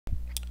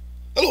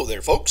Hello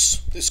there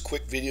folks, this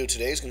quick video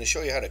today is going to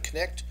show you how to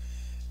connect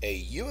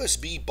a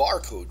USB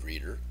barcode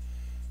reader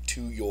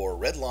to your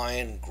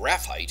RedLion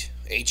Graphite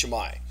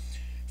HMI.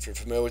 If you're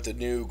familiar with the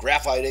new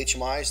Graphite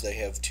HMIs, they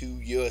have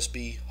two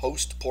USB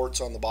host ports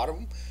on the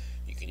bottom.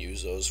 You can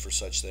use those for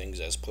such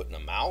things as putting a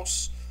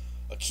mouse,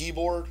 a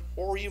keyboard,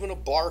 or even a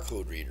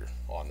barcode reader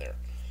on there.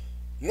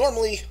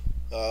 Normally,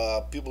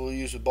 people who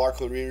use with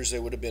barcode readers, they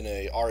would have been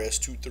a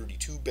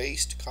RS-232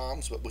 based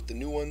comms, but with the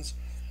new ones,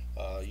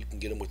 you can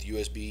get them with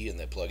USB and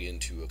they plug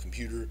into a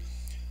computer.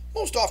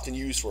 Most often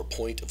used for a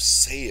point of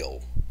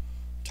sale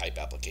type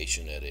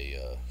application at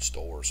a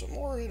store or something,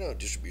 or in a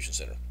distribution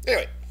center.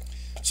 Anyway,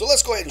 so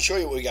let's go ahead and show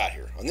you what we got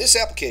here. On this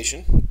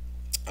application,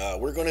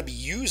 we're going to be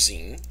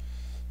using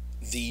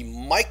the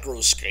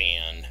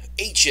MicroScan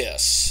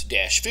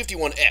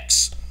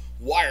HS-51X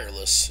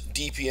wireless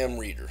DPM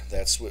reader.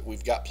 That's what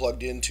we've got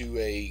plugged into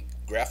a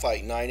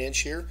Graphite 9-inch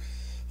here.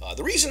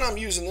 The reason I'm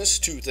using this,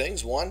 two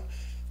things. One,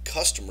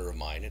 customer of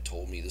mine had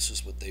told me this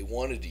is what they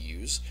wanted to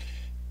use,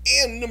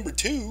 and number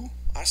two,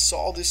 I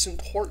saw this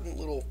important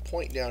little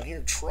point down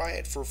here, try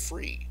it for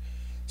free.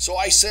 So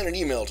I sent an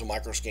email to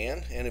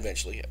MicroScan, and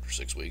eventually after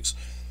 6 weeks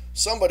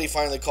somebody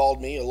finally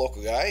called me, a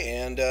local guy,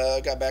 and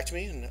got back to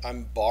me, and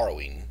I'm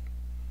borrowing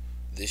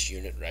this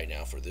unit right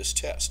now for this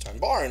test. I'm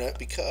borrowing it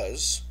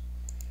because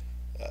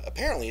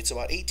apparently it's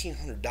about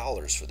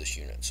 $1,800 for this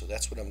unit, so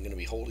that's what I'm going to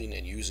be holding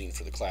and using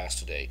for the class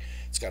today.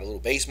 It's got a little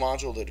base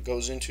module that it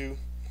goes into,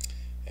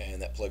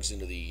 and that plugs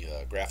into the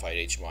Graphite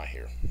HMI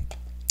here.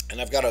 And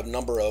I've got a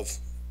number of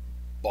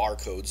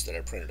barcodes that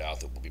I printed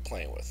out that we'll be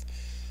playing with.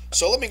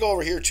 So let me go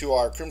over here to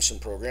our Crimson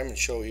program and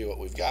show you what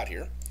we've got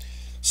here.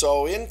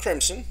 So in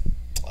Crimson,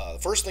 the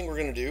first thing we're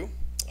going to do,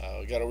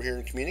 we got over here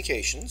in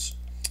Communications.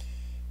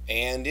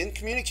 And in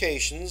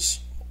Communications,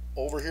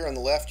 over here on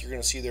the left, you're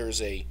going to see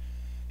there's a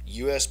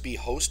USB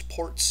host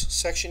ports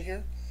section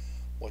here.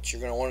 What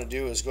you're going to want to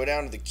do is go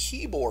down to the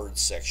keyboard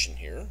section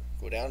here.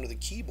 Go down to the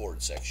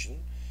keyboard section.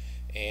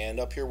 And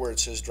up here where it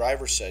says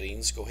driver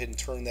settings, go ahead and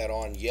turn that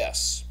on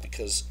yes,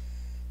 because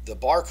the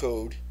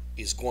barcode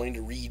is going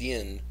to read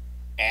in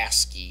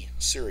ASCII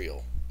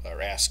serial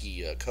or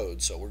ASCII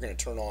code. So we're going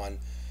to turn on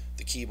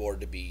the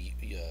keyboard to be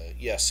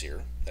yes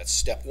here. That's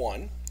step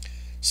one.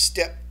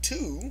 Step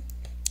two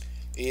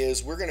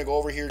is we're going to go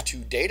over here to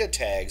data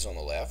tags on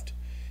the left,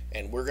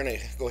 and we're going to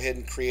go ahead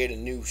and create a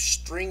new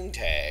string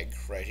tag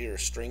right here, a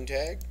string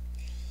tag.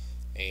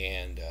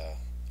 And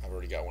I've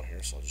already got one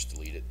here, so I'll just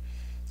delete it.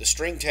 The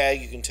string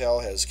tag, you can tell,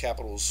 has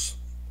capitals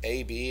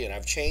A, B, and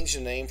I've changed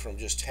the name from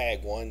just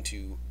tag 1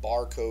 to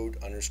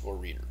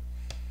barcode_reader.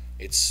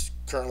 It's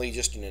currently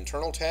just an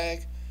internal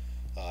tag,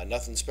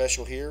 nothing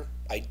special here.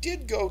 I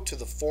did go to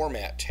the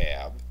Format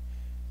tab.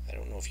 I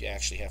don't know if you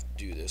actually have to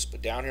do this,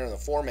 but down here on the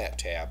Format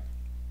tab,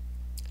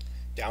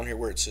 down here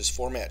where it says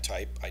Format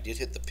Type, I did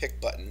hit the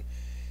pick button,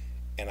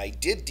 and I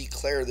did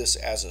declare this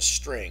as a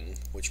string,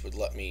 which would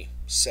let me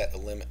set a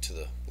limit to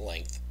the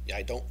length. Yeah,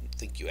 I don't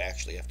think you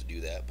actually have to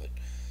do that, but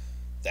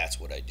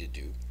that's what I did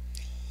do.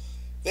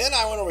 Then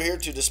I went over here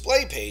to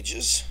Display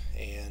Pages,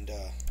 and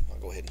I'll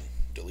go ahead and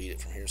delete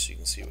it from here so you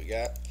can see what we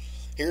got.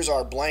 Here's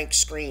our blank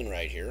screen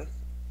right here.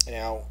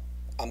 Now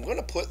I'm going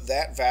to put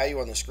that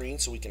value on the screen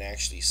so we can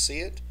actually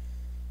see it.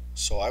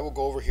 So I will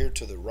go over here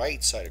to the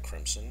right side of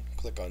Crimson,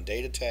 click on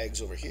Data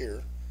Tags over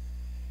here,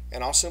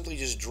 and I'll simply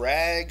just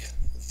drag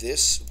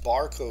this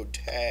barcode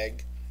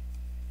tag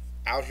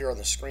out here on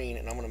the screen,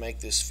 and I'm going to make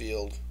this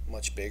field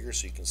much bigger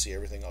so you can see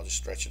everything. I'll just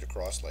stretch it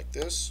across like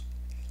this.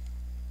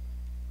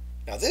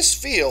 Now this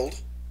field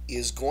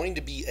is going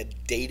to be a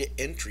data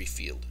entry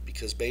field,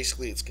 because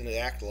basically it's going to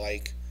act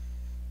like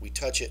we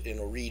touch it and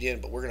it'll read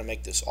in, but we're going to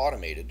make this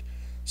automated.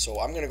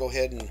 So I'm going to go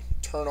ahead and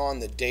turn on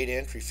the data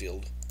entry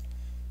field.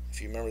 If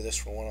you remember this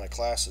from one of my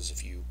classes,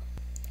 if you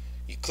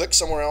click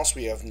somewhere else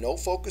where you have no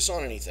focus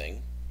on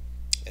anything,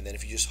 and then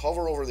if you just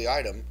hover over the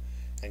item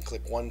and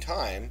click one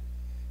time,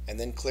 and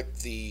then click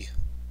the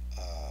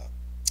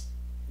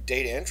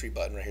data entry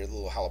button right here, the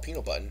little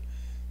jalapeno button,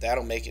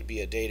 that'll make it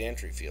be a data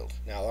entry field.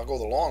 Now I'll go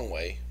the long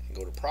way and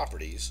go to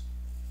Properties,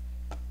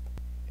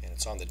 and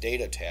it's on the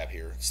Data tab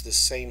here. It's this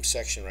same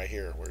section right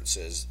here where it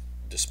says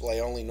Display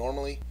Only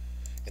normally.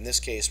 In this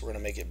case, we're going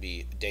to make it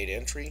be data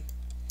entry.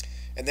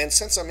 And then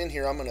since I'm in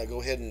here, I'm going to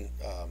go ahead and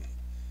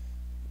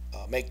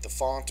make the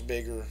font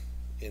bigger.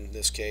 In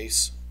this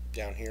case,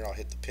 down here I'll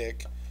hit the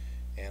pick,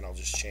 and I'll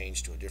just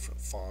change to a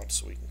different font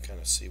so we can kind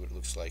of see what it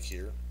looks like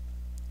here.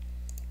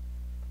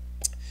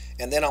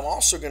 And then I'm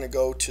also going to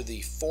go to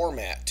the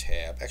Format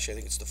tab. Actually, I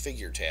think it's the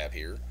Figure tab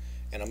here,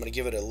 and I'm going to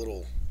give it a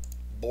little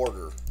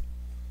border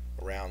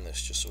around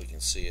this just so we can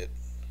see it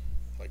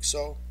like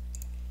so,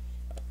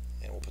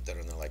 and we'll put that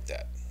in there like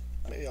that.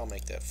 Maybe I'll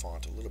make that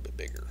font a little bit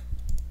bigger.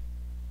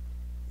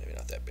 Maybe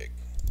not that big.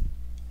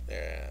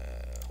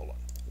 Hold on,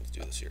 let's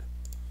do this here.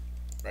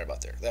 Right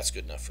about there. That's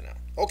good enough for now.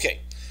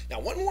 Okay,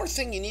 now one more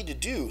thing you need to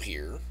do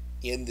here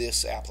in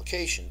this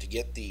application to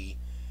get the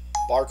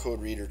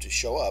barcode reader to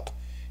show up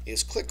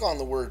is click on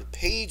the word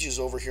Pages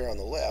over here on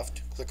the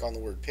left. Click on the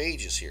word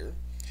Pages here,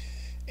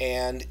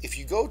 And if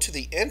you go to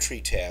the entry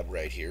tab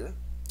right here,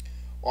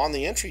 on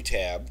the entry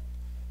tab,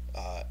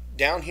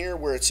 down here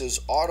where it says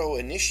auto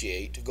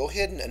initiate, go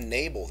ahead and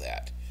enable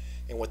that.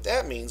 And what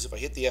that means, if I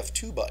hit the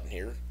F2 button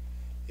here,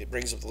 it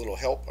brings up the little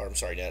help, or I'm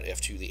sorry, not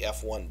F2, the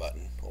F1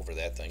 button over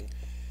that thing.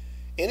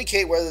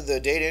 Indicate whether the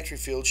data entry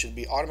field should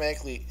be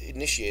automatically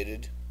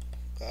initiated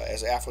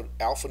as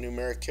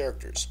alphanumeric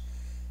characters.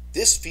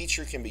 This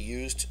feature can be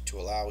used to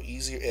allow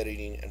easier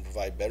editing and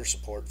provide better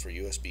support for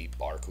USB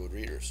barcode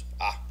readers.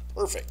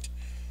 Perfect.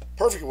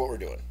 Perfect what we're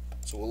doing.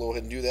 So we'll go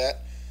ahead and do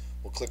that.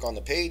 We'll click on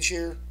the page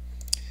here,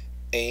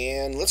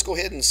 and let's go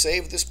ahead and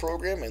save this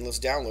program, and let's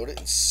download it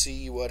and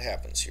see what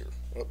happens here.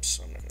 Oops,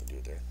 I'm not going to do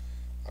it there.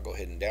 I'll go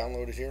ahead and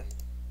download it here.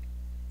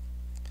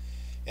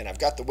 And I've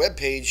got the web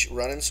page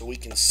running so we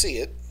can see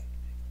it.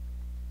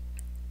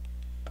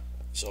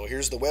 So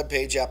here's the web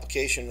page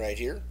application right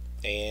here.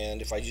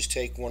 And if I just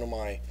take one of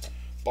my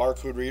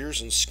barcode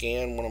readers and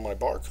scan one of my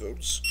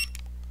barcodes,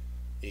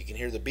 you can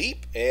hear the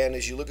beep, and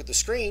as you look at the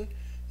screen,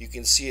 you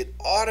can see it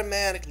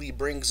automatically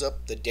brings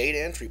up the data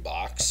entry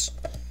box.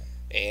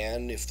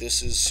 And if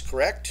this is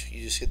correct,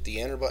 you just hit the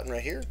enter button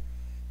right here,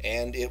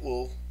 and it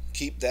will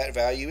keep that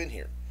value in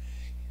here.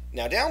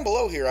 Now down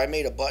below here, I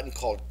made a button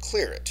called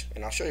Clear It,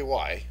 and I'll show you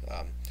why.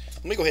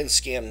 Let me go ahead and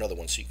scan another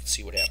one so you can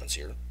see what happens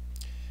here.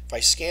 If I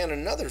scan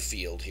another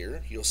field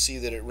here, you'll see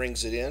that it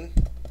rings it in.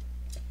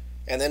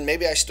 And then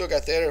maybe I still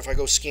got that, or if I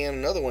go scan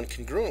another one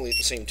congruently at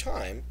the same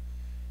time,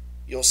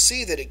 you'll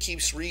see that it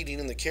keeps reading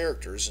in the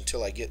characters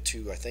until I get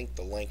to, I think,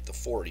 the length of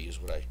 40 is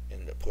what I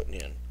ended up putting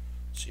in.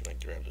 Let's see if I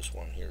can grab this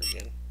one here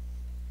again.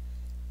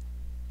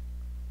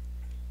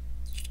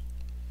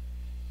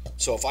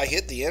 So if I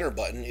hit the enter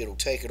button, it'll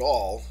take it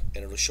all,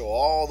 and it'll show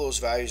all those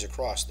values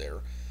across there.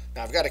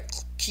 Now I've got a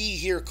key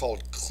here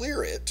called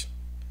Clear It.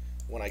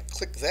 When I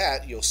click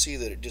that, you'll see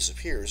that it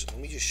disappears. Let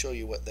me just show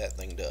you what that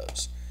thing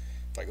does.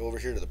 If I go over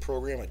here to the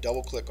program, I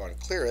double click on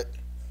Clear It,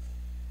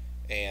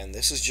 and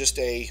this is just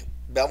a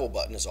bevel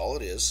button is all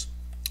it is.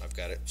 I've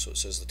got it so it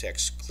says the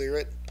text Clear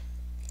It.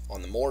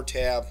 On the More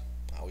tab,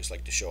 I always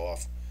like to show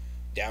off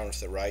down to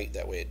the right,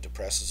 that way it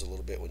depresses a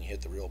little bit when you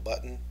hit the real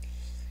button.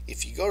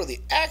 If you go to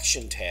the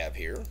Action tab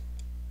here,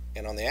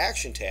 and on the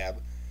Action tab,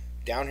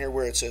 down here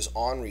where it says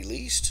On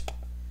Released,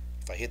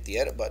 if I hit the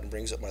Edit button, it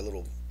brings up my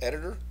little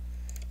editor,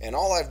 and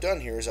all I've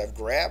done here is I've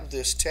grabbed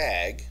this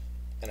tag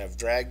and I've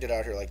dragged it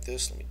out here like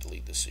this. Let me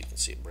delete this so you can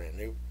see it brand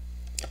new.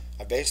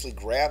 I basically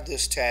grab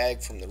this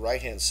tag from the right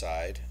hand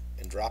side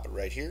and drop it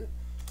right here,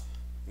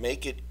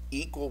 make it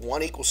equal,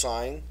 one equal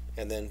sign,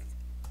 and then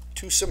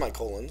 2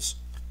 semicolons,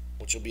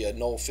 which will be a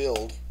null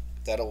field.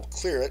 That'll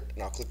clear it,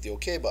 and I'll click the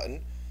OK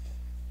button,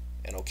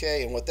 and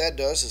OK, and what that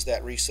does is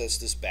that resets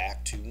this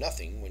back to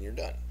nothing when you're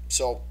done.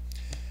 So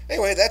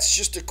anyway, that's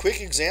just a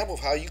quick example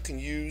of how you can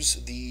use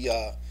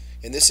the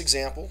in this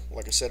example,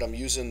 like I said, I'm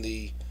using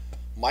the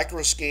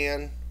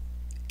MicroScan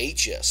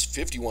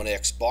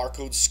HS-51X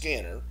barcode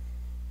scanner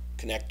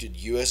connected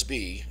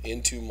USB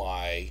into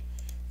my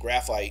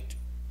Graphite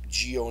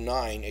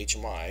G09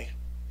 HMI.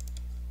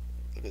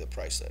 Look at the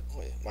price of that.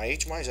 Boy, my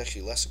HMI is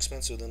actually less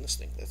expensive than this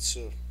thing. That's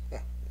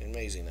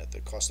amazing that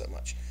it costs that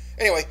much.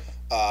 Anyway,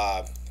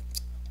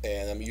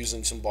 and I'm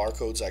using some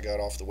barcodes I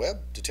got off the web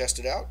to test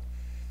it out.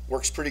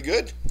 Works pretty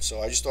good,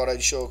 so I just thought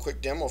I'd show a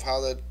quick demo of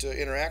how that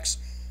interacts.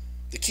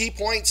 The key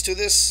points to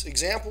this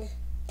example,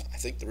 I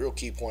think the real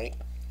key point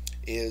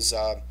is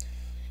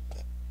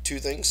 2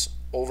 things.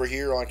 Over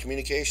here on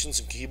communications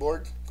and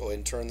keyboard, go ahead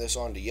and turn this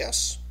on to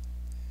yes.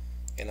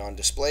 And on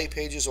display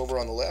pages over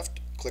on the left,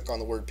 click on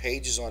the word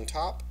pages on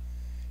top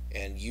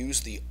and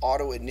use the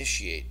auto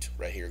initiate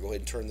right here. Go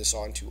ahead and turn this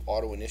on to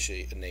auto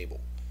initiate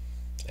enable.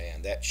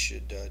 And that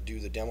should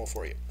do the demo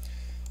for you.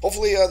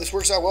 Hopefully this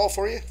works out well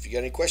for you. If you got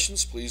any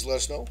questions, please let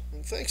us know.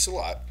 And thanks a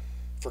lot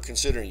for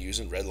considering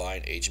using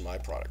RedLion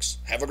HMI products.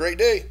 Have a great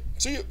day.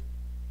 See you.